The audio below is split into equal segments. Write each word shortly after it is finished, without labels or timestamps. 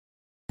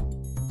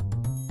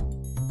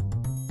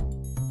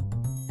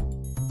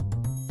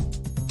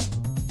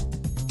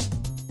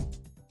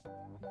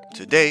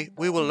Today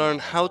we will learn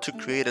how to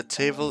create a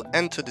table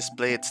and to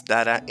display its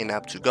data in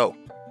Aptugo.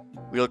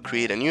 We'll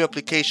create a new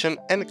application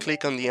and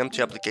click on the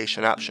Empty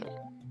Application option.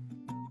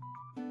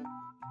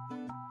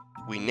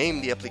 We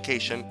name the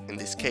application, in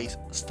this case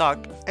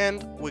Stock,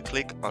 and we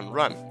click on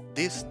Run.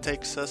 This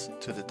takes us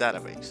to the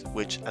database,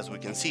 which, as we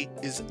can see,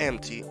 is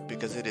empty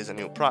because it is a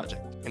new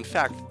project. In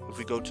fact, if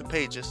we go to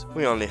Pages,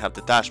 we only have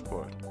the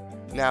dashboard.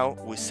 Now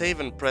we save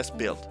and press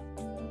Build.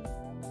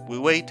 We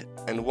wait,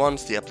 and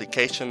once the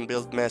application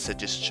build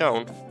message is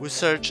shown, we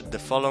search the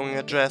following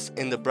address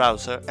in the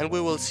browser and we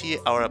will see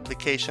our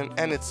application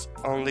and its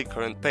only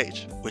current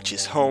page, which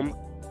is Home,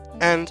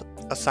 and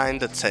a sign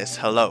that says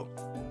Hello.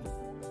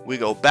 We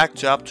go back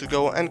to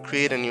Aptugo and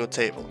create a new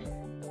table.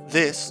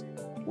 This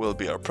will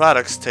be our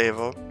products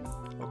table,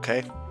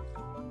 okay?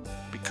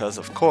 Because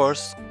of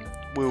course,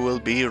 we will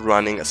be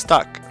running a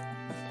stock.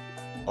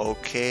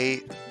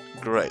 Okay,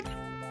 great.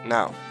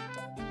 Now,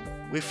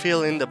 we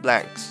fill in the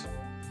blanks.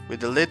 We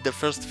delete the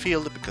first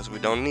field because we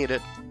don't need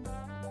it.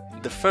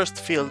 The first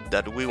field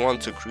that we want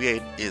to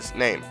create is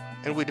name,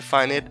 and we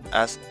define it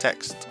as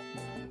text.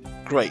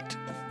 Great.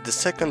 The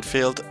second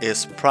field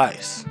is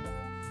price,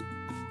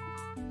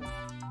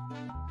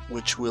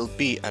 which will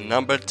be a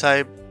number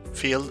type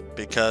field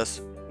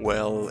because,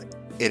 well,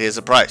 it is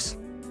a price.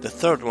 The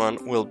third one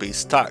will be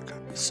stock,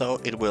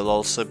 so it will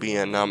also be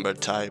a number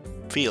type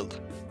field.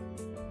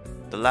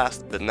 The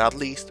last but not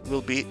least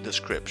will be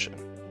description,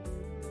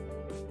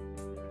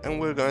 and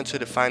we're going to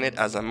define it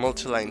as a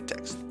multiline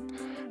text.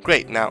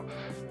 Great, now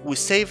we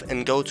save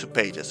and go to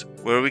Pages,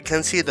 where we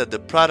can see that the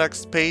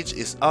products page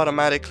is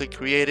automatically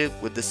created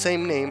with the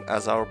same name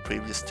as our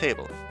previous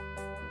table.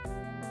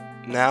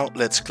 Now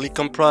let's click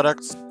on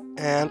Products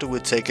and we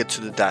take it to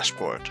the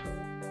dashboard.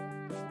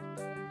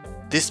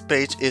 This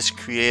page is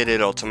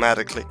created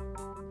automatically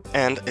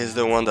and is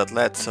the one that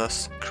lets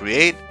us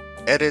create,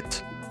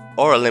 edit,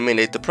 or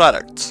eliminate the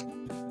products.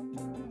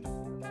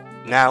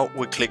 Now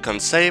we click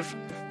on Save,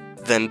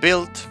 then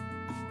Build,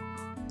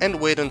 and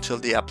wait until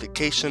the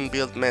application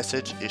build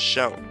message is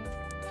shown.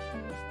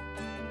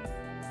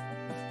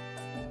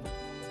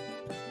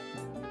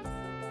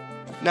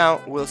 Now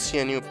we'll see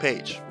a new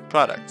page,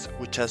 Products,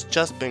 which has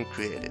just been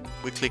created.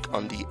 We click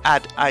on the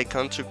Add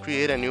icon to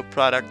create a new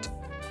product,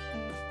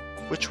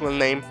 which we'll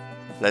name,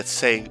 let's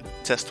say,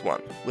 Test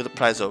 1, with a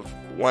price of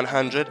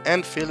 100,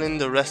 and fill in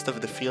the rest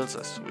of the fields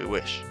as we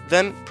wish.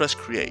 Then press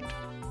Create.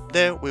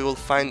 There we will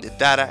find the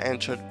data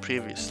entered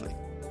previously.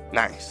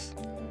 Nice.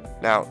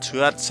 Now,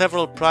 to add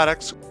several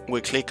products,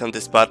 we click on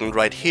this button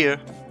right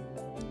here,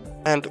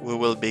 and we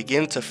will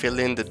begin to fill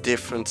in the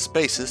different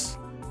spaces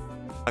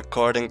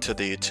according to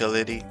the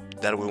utility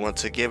that we want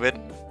to give it.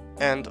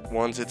 And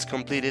once it's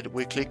completed,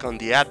 we click on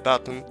the Add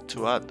button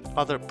to add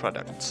other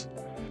products.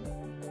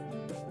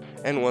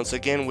 And once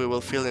again, we will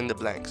fill in the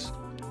blanks.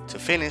 To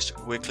finish,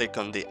 we click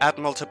on the Add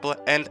Multiple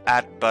and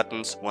Add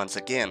buttons once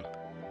again.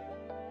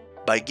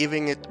 By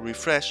giving it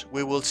refresh,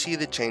 we will see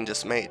the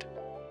changes made.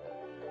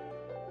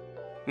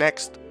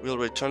 Next, we'll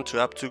return to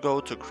Aptugo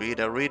to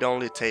create a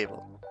read-only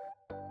table.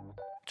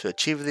 To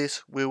achieve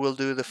this, we will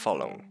do the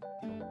following.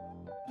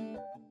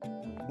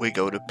 We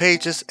go to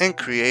Pages and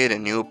create a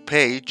new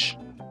page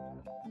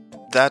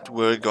that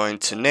we're going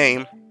to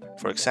name,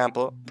 for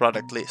example,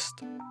 Product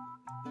List.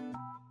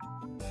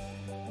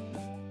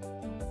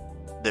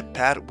 The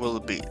path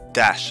will be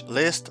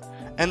 -list,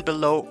 and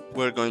below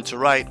we're going to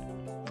write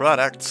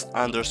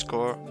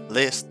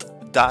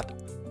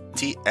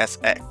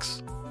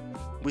products_list.tsx.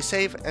 We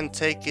save and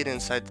take it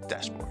inside the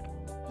dashboard.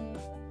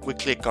 We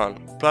click on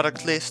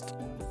Product List,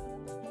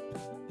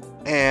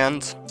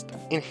 and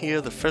in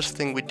here the first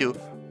thing we do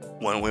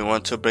when we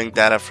want to bring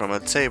data from a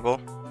table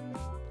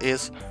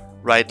is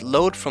write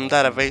Load from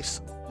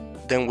Database,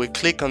 then we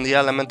click on the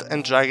element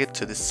and drag it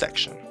to this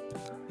section.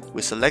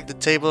 We select the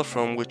table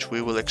from which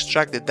we will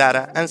extract the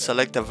data and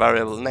select a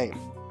variable name,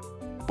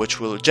 which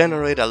will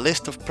generate a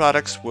list of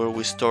products where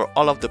we store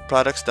all of the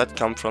products that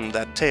come from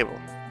that table.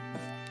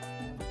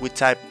 We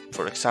type,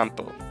 for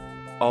example,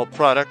 all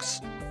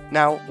products.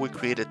 Now we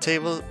create a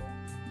table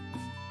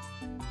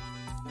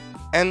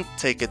and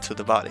take it to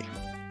the body.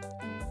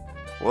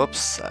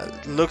 Whoops,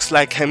 looks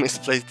like I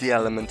misplaced the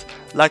element.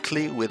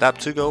 Luckily, with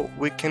Aptugo,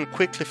 we can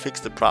quickly fix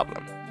the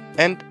problem.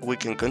 And we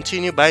can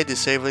continue by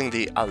disabling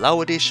the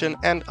Allow Addition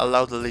and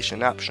Allow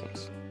Deletion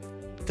options.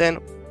 Then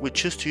we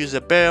choose to use a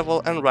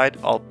variable and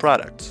write all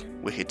products.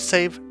 We hit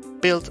Save,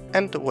 Build,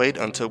 and wait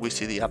until we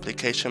see the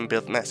application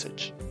build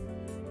message.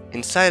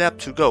 Inside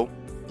Aptugo,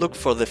 look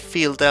for the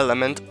field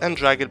element and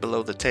drag it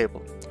below the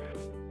table.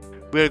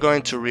 We are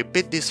going to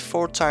repeat this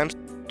 4 times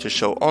to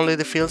show only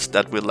the fields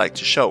that we'd like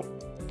to show.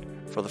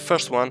 For the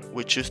first one,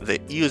 we choose the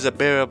Use a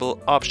Variable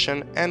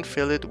option and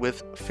fill it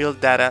with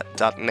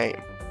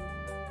fielddata.name,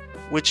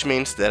 which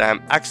means that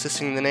I'm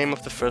accessing the name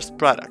of the first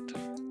product,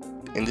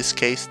 in this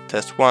case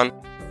Test 1,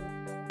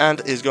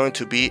 and is going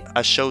to be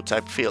a show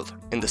type field.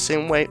 In the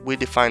same way, we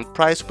define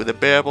price with a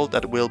variable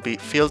that will be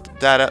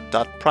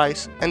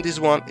fielddata.price, and this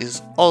one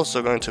is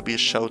also going to be a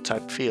show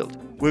type field.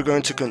 We're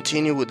going to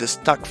continue with the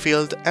stock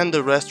field and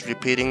the rest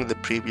repeating the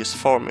previous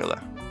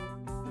formula.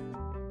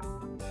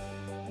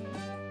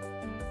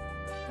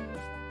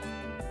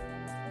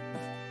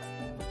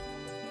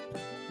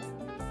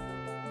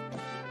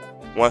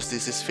 Once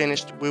this is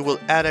finished, we will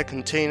add a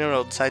container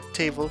outside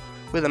table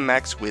with a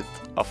max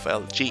width of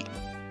LG.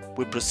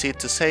 We proceed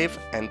to save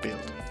and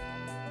build.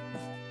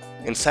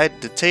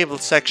 Inside the table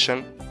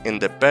section, in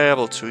the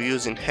variable to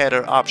use in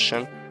header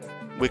option,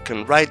 we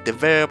can write the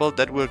variable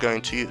that we're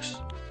going to use.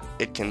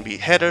 It can be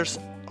headers,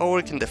 or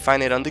we can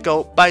define it on the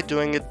go by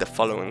doing it the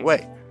following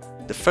way.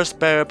 The first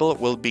variable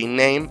will be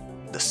name,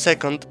 the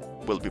second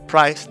will be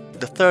price,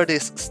 the third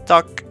is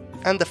stock,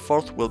 and the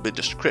fourth will be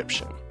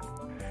description.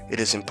 It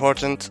is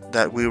important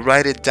that we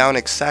write it down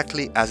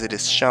exactly as it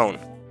is shown.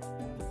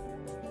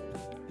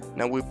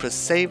 Now we press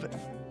save,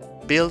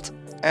 build,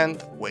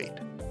 and wait.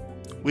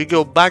 We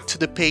go back to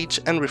the page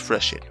and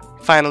refresh it.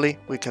 Finally,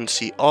 we can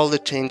see all the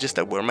changes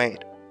that were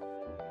made.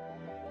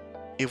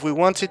 If we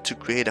wanted to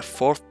create a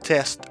fourth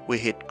test, we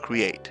hit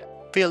create,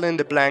 fill in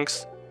the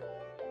blanks,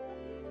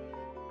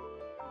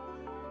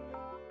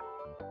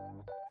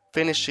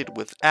 finish it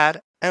with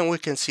add, and we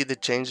can see the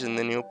change in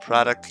the new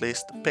product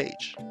list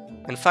page.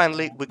 And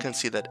finally, we can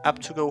see that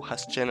Aptugo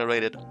has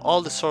generated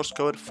all the source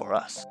code for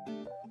us.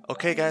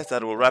 Okay guys,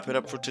 that will wrap it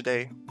up for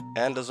today.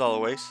 And as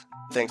always,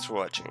 thanks for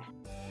watching.